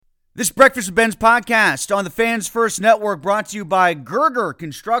This Breakfast with Benz podcast on the Fans First Network, brought to you by Gerger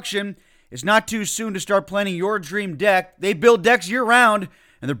Construction. It's not too soon to start planning your dream deck. They build decks year-round,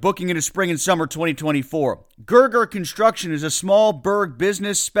 and they're booking into spring and summer 2024. Gerger Construction is a small burg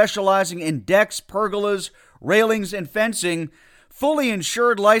business specializing in decks, pergolas, railings, and fencing. Fully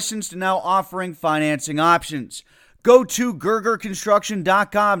insured, licensed, and now offering financing options. Go to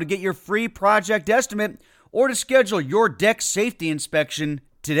GergerConstruction.com to get your free project estimate or to schedule your deck safety inspection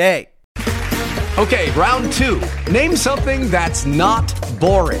today. Okay, round two. Name something that's not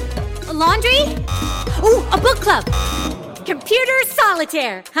boring. A laundry? Ooh, a book club. Computer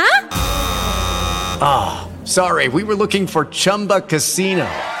solitaire, huh? Ah, sorry, we were looking for Chumba Casino.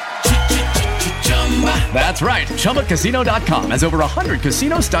 That's right, ChumbaCasino.com has over 100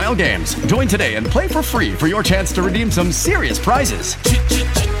 casino-style games. Join today and play for free for your chance to redeem some serious prizes.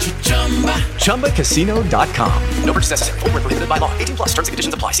 ChumbaCasino.com. No purchase necessary. Void where prohibited by law. 18 plus. Terms and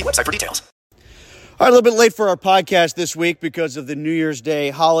conditions apply. See website for details. All right, a little bit late for our podcast this week because of the New Year's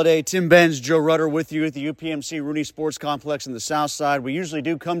Day holiday. Tim Benz, Joe Rutter with you at the UPMC Rooney Sports Complex in the South Side. We usually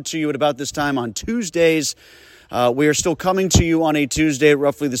do come to you at about this time on Tuesdays. We are still coming to you on a Tuesday at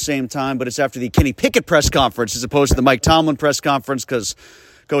roughly the same time, but it's after the Kenny Pickett press conference as opposed to the Mike Tomlin press conference, because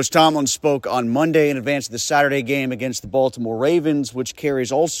Coach Tomlin spoke on Monday in advance of the Saturday game against the Baltimore Ravens, which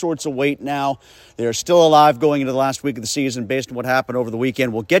carries all sorts of weight now. They are still alive going into the last week of the season based on what happened over the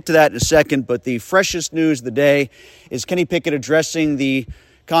weekend. We'll get to that in a second, but the freshest news of the day is Kenny Pickett addressing the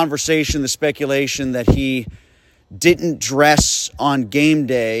conversation, the speculation that he didn't dress on game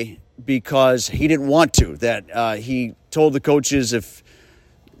day because he didn't want to, that he told the coaches if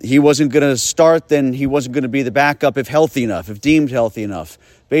he wasn't going to start, then he wasn't going to be the backup if healthy enough, if deemed healthy enough.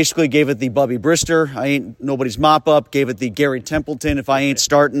 Basically gave it the Bubby Brister, I ain't nobody's mop-up, gave it the Gary Templeton, if I ain't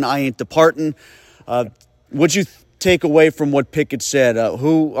starting, I ain't departing. What'd you take away from what Pickett said?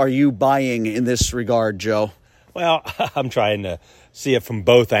 Who are you buying in this regard, Joe? Well, I'm trying to see it from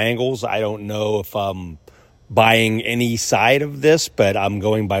both angles. I don't know if I'm buying any side of this, but I'm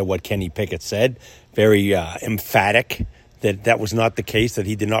going by what Kenny Pickett said. Very emphatic that was not the case, that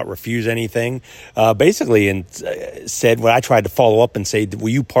he did not refuse anything. Basically, and said, when I tried to follow up and say, were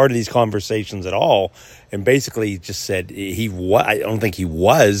you part of these conversations at all? And basically just said I don't think he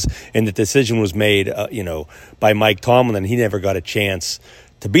was, and the decision was made, by Mike Tomlin, and he never got a chance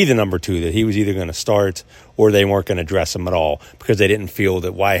to be the number two, that he was either going to start or they weren't going to dress him at all because they didn't feel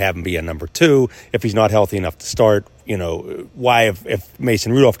that why have him be a number two if he's not healthy enough to start. Why, if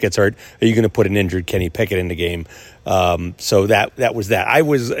Mason Rudolph gets hurt, are you going to put an injured Kenny Pickett in the game? So that was that.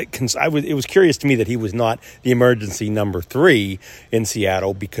 It was curious to me that he was not the emergency number three in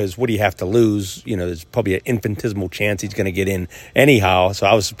Seattle, because what do you have to lose? There's probably an infinitesimal chance he's going to get in anyhow. So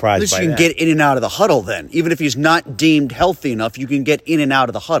I was surprised by that. At least you can get in and out of the huddle then. Even if he's not deemed healthy enough, you can get in and out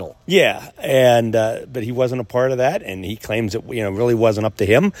of the huddle. Yeah, and but he wasn't a part of that, and he claims it really wasn't up to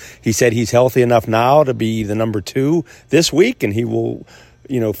him. He said he's healthy enough now to be the number two this week, and he will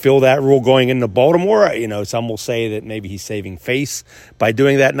fill that role going into Baltimore. Some will say that maybe he's saving face by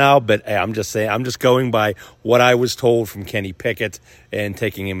doing that now, but I'm just going by what I was told from Kenny Pickett and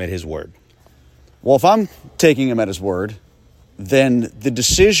taking him at his word. Well, if I'm taking him at his word, then the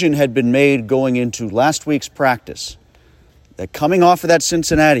decision had been made going into last week's practice that coming off of that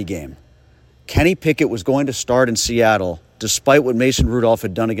Cincinnati game, Kenny Pickett was going to start in Seattle despite what Mason Rudolph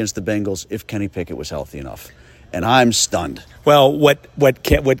had done against the Bengals if Kenny Pickett was healthy enough. And I'm stunned. Well, what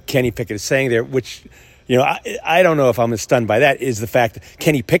Kenny Pickett is saying there, which, I don't know if I'm as stunned by that, is the fact that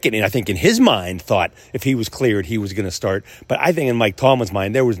Kenny Pickett, and I think in his mind, thought if he was cleared, he was going to start. But I think in Mike Tomlin's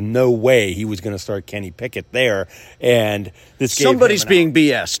mind, there was no way he was going to start Kenny Pickett there. And this somebody's being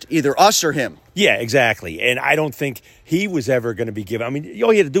BS'd, either us or him. Yeah, exactly. And I don't think he was ever going to be given. All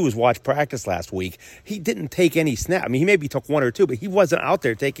he had to do was watch practice last week. He didn't take any snaps. He maybe took one or two, but he wasn't out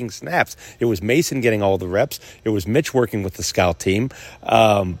there taking snaps. It was Mason getting all the reps. It was Mitch working with the scout team.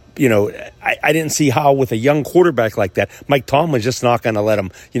 I didn't see how, with a young quarterback like that, Mike Tomlin's just not going to let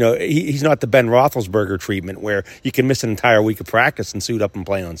him. He's not the Ben Roethlisberger treatment where you can miss an entire week of practice and suit up and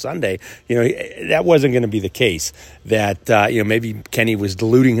play on Sunday. That wasn't going to be the case. That maybe Kenny was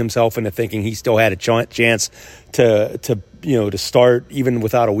deluding himself into thinking he still had a chance to start even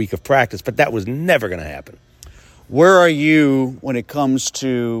without a week of practice, but that was never going to happen. Where are you when it comes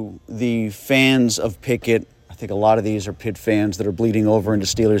to the fans of Pickett? I think a lot of these are Pitt fans that are bleeding over into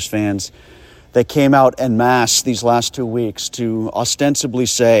Steelers fans that came out en masse these last 2 weeks to ostensibly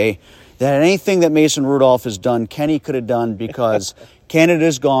say that anything that Mason Rudolph has done, Kenny could have done because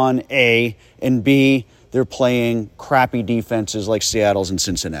Canada's gone, A, and B, they're playing crappy defenses like Seattle's and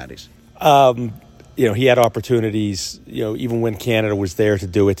Cincinnati's. he had opportunities, even when Canada was there to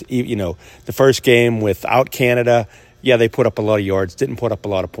do it. The first game without Canada, yeah, they put up a lot of yards, didn't put up a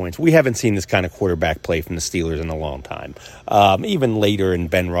lot of points. We haven't seen this kind of quarterback play from the Steelers in a long time. Even later in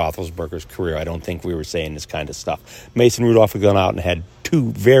Ben Roethlisberger's career, I don't think we were saying this kind of stuff. Mason Rudolph had gone out and had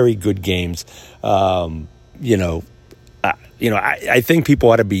 2 very good games. I think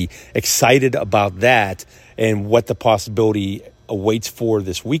people ought to be excited about that and what the possibility awaits for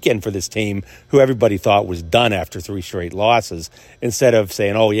this weekend for this team, who everybody thought was done after 3 straight losses, instead of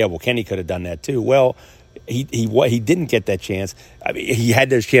saying, oh, yeah, well, Kenny could have done that too. Well, he didn't get that chance. I mean, he had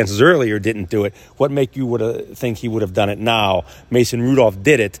those chances earlier, didn't do it. What make you think he would have done it now? Mason Rudolph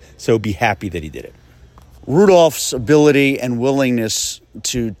did it, so be happy that he did it. Rudolph's ability and willingness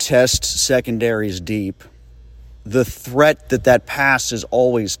to test secondaries deep, the threat that pass is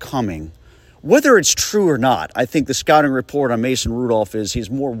always coming. Whether it's true or not, I think the scouting report on Mason Rudolph is he's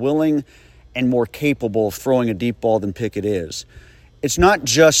more willing and more capable of throwing a deep ball than Pickett is. It's not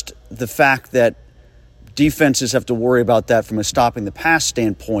just the fact that defenses have to worry about that from a stopping the pass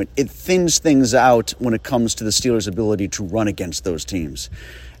standpoint. It thins things out when it comes to the Steelers' ability to run against those teams.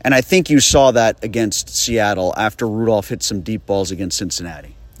 And I think you saw that against Seattle after Rudolph hit some deep balls against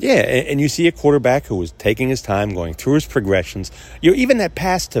Cincinnati. Yeah, and you see a quarterback who was taking his time, going through his progressions. Even that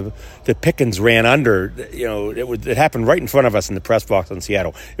pass to Pickens ran under. It happened right in front of us in the press box in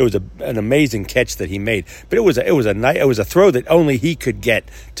Seattle. It was an amazing catch that he made, but it was a throw that only he could get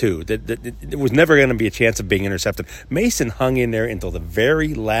to. It was never going to be a chance of being intercepted. Mason hung in there until the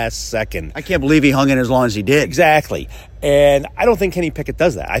very last second. I can't believe he hung in as long as he did. Exactly. And I don't think Kenny Pickett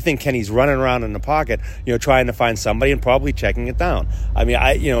does that. I think Kenny's running around in the pocket, trying to find somebody and probably checking it down. I mean,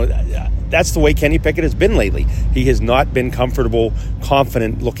 that's the way Kenny Pickett has been lately. He has not been comfortable,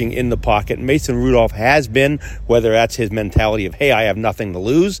 confident looking in the pocket. Mason Rudolph has been, whether that's his mentality of, hey, I have nothing to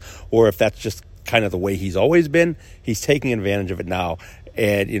lose, or if that's just kind of the way he's always been. He's taking advantage of it now.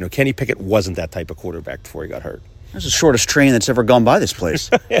 And, Kenny Pickett wasn't that type of quarterback before he got hurt. That's the shortest train that's ever gone by this place.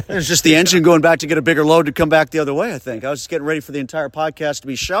 It's just the engine going back to get a bigger load to come back the other way, I think. I was just getting ready for the entire podcast to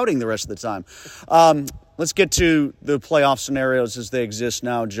be shouting the rest of the time. Let's get to the playoff scenarios as they exist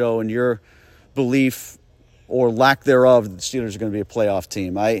now, Joe, and your belief or lack thereof that the Steelers are going to be a playoff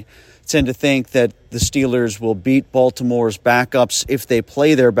team. I tend to think that the Steelers will beat Baltimore's backups if they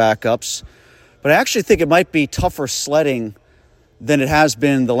play their backups, but I actually think it might be tougher sledding than it has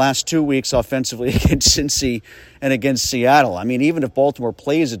been the last 2 weeks offensively against Cincy and against Seattle. I mean, even if Baltimore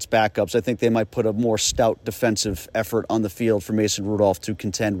plays its backups, I think they might put a more stout defensive effort on the field for Mason Rudolph to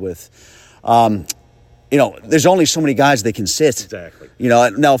contend with. There's only so many guys they can sit. Exactly.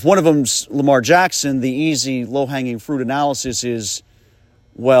 Now if one of them's Lamar Jackson, the easy low-hanging fruit analysis is,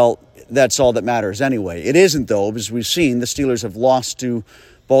 well, that's all that matters anyway. It isn't, though, as we've seen, the Steelers have lost to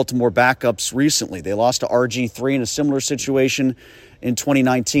Baltimore backups recently. They lost to RG3 in a similar situation in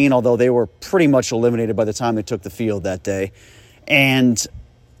 2019, although they were pretty much eliminated by the time they took the field that day. And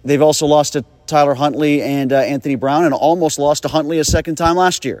they've also lost to Tyler Huntley and Anthony Brown, and almost lost to Huntley a second time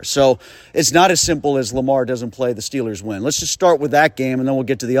last year. So it's not as simple as Lamar doesn't play, the Steelers win. Let's just start with that game, and then we'll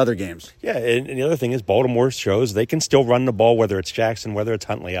get to the other games. Yeah, and the other thing is Baltimore shows they can still run the ball, whether it's Jackson, whether it's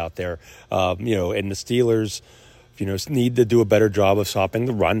Huntley out there. And the Steelers need to do a better job of stopping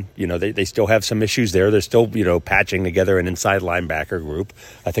the run. They still have some issues there. They're still, patching together an inside linebacker group.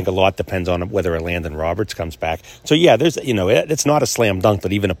 I think a lot depends on whether Landon Roberts comes back. So, yeah, it's not a slam dunk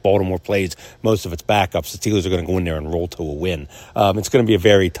that even if Baltimore plays most of its backups, the Steelers are going to go in there and roll to a win. It's going to be a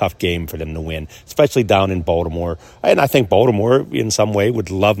very tough game for them to win, especially down in Baltimore. And I think Baltimore, in some way,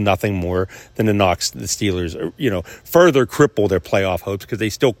 would love nothing more than to knock the Steelers, further cripple their playoff hopes, because they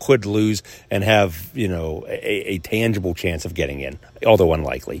still could lose and have, a tangible chance of getting in, although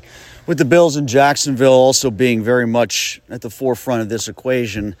unlikely. With the Bills in Jacksonville also being very much at the forefront of this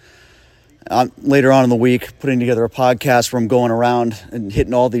equation, later on in the week, putting together a podcast where I'm going around and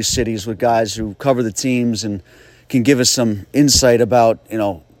hitting all these cities with guys who cover the teams and can give us some insight about,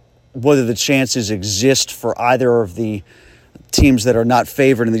 whether the chances exist for either of the teams that are not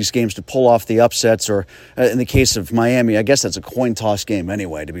favored in these games to pull off the upsets, or in the case of Miami, I guess that's a coin toss game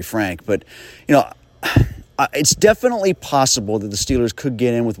anyway, to be frank. But, it's definitely possible that the Steelers could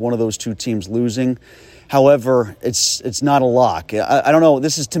get in with one of those two teams losing. However, it's not a lock. I don't know.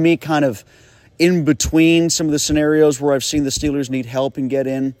 This is, to me, kind of in between some of the scenarios where I've seen the Steelers need help and get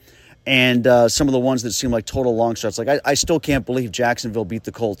in, and some of the ones that seem like total long shots. Like, I still can't believe Jacksonville beat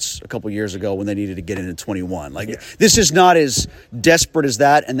the Colts a couple years ago when they needed to get in at 21. This is not as desperate as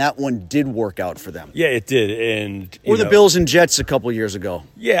that, and that one did work out for them. Yeah, it did. And or the Bills and Jets a couple years ago.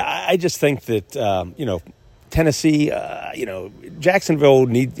 Yeah, I just think that, Tennessee, Jacksonville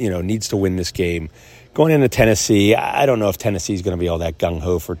needs to win this game. Going into Tennessee, I don't know if Tennessee's going to be all that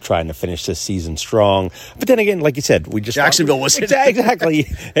gung-ho for trying to finish this season strong. But then again, like you said, Jacksonville was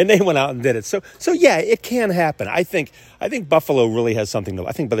exactly, and they went out and did it. So yeah, it can happen. I think Buffalo really has something to.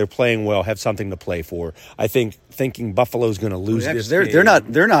 I think, but they're playing well, have something to play for. I think thinking Buffalo's going to lose this game.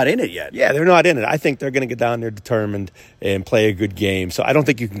 They're not in it yet. Yeah, they're not in it. I think they're going to get down there determined and play a good game. So I don't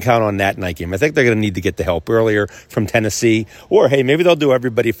think you can count on that night game. I think they're going to need to get the help earlier from Tennessee, or hey, maybe they'll do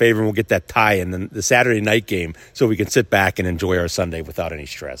everybody a favor and we'll get that tie in the Saturday night game so we can sit back and enjoy our Sunday without any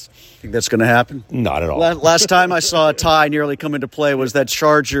stress. Think that's going to happen? Not at all. Last time I saw a tie nearly come into play was that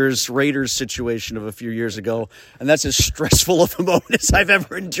Chargers-Raiders situation of a few years ago, and that's as stressful of a moment as I've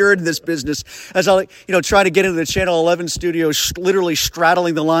ever endured in this business. As I try to get into the Channel 11 studio, literally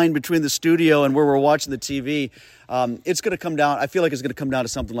straddling the line between the studio and where we're watching the TV. It's going to come down. I feel like it's going to come down to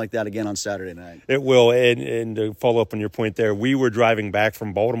something like that again on Saturday night. It will. And to follow up on your point there, we were driving back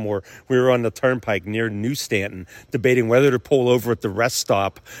from Baltimore. We were on the turnpike near New Stanton, debating whether to pull over at the rest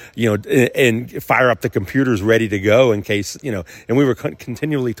stop, and fire up the computers ready to go in case, and we were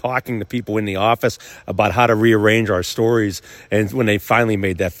continually talking to people in the office about how to rearrange our stories. And when they finally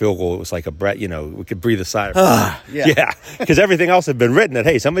made that field goal, it was like a breath, we could breathe a sigh of relief. Yeah, because everything else had been written that,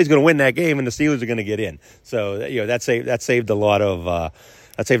 hey, somebody's going to win that game and the Steelers are going to get in. So, that saved a lot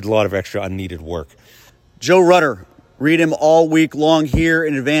of extra unneeded work. Joe Rutter, read him all week long here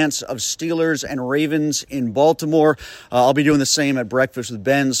in advance of Steelers and Ravens in Baltimore. I'll be doing the same at Breakfast with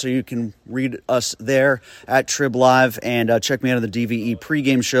Benz, so you can read us there at Trib Live and check me out on the DVE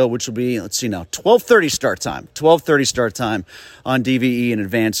pregame show, which will be 12:30 start time. 12:30 start time on DVE in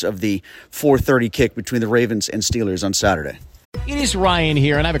advance of the 4:30 kick between the Ravens and Steelers on Saturday. It is Ryan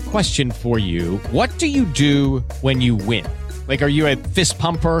here, and I have a question for you. What do you do when you win? Like, are you a fist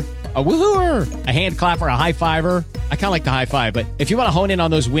pumper, a woohooer, a hand clapper, a high fiver? I kind of like the high five, but if you want to hone in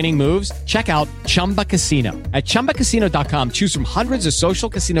on those winning moves, check out Chumba Casino. At ChumbaCasino.com, choose from hundreds of social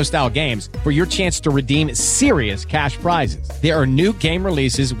casino-style games for your chance to redeem serious cash prizes. There are new game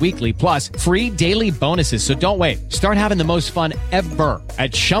releases weekly, plus free daily bonuses, so don't wait. Start having the most fun ever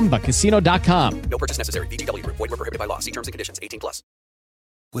at ChumbaCasino.com. No purchase necessary. VGW. Void where prohibited by law. See terms and conditions. 18+.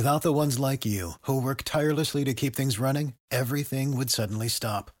 Without the ones like you, who work tirelessly to keep things running, everything would suddenly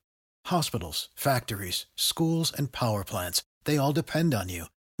stop. Hospitals, factories, schools, and power plants, they all depend on you.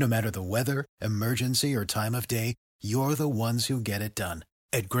 No matter the weather, emergency, or time of day, you're the ones who get it done.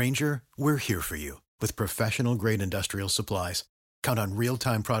 At Grainger, we're here for you with professional-grade industrial supplies. Count on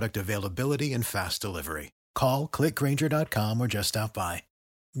real-time product availability and fast delivery. Call, clickgrainger.com, or just stop by.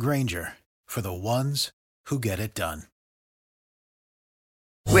 Grainger, for the ones who get it done.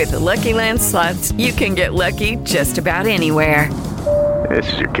 With the Lucky Land Slots, you can get lucky just about anywhere.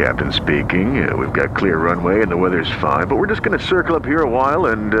 This is your captain speaking. We've got clear runway and the weather's fine, but we're just going to circle up here a while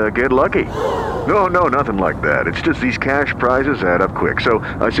and get lucky. No, nothing like that. It's just these cash prizes add up quick. So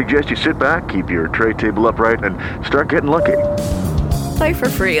I suggest you sit back, keep your tray table upright, and start getting lucky. Play for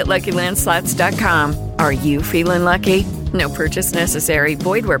free at LuckyLandSlots.com. Are you feeling lucky? No purchase necessary.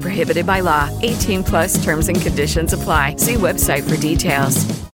 Void where prohibited by law. 18+ terms and conditions apply. See website for details.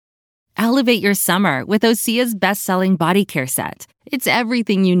 Elevate your summer with Osea's best-selling body care set. It's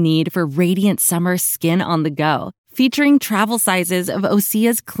everything you need for radiant summer skin on the go. Featuring travel sizes of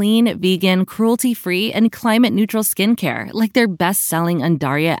Osea's clean, vegan, cruelty-free, and climate-neutral skincare, like their best-selling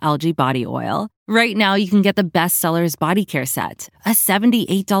Undaria algae body oil. Right now, you can get the bestsellers body care set, a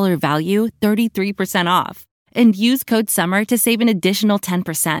 $78 value, 33% off. And use code SUMMER to save an additional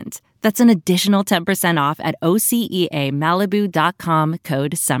 10%. That's an additional 10% off at OseaMalibu.com,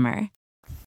 code SUMMER.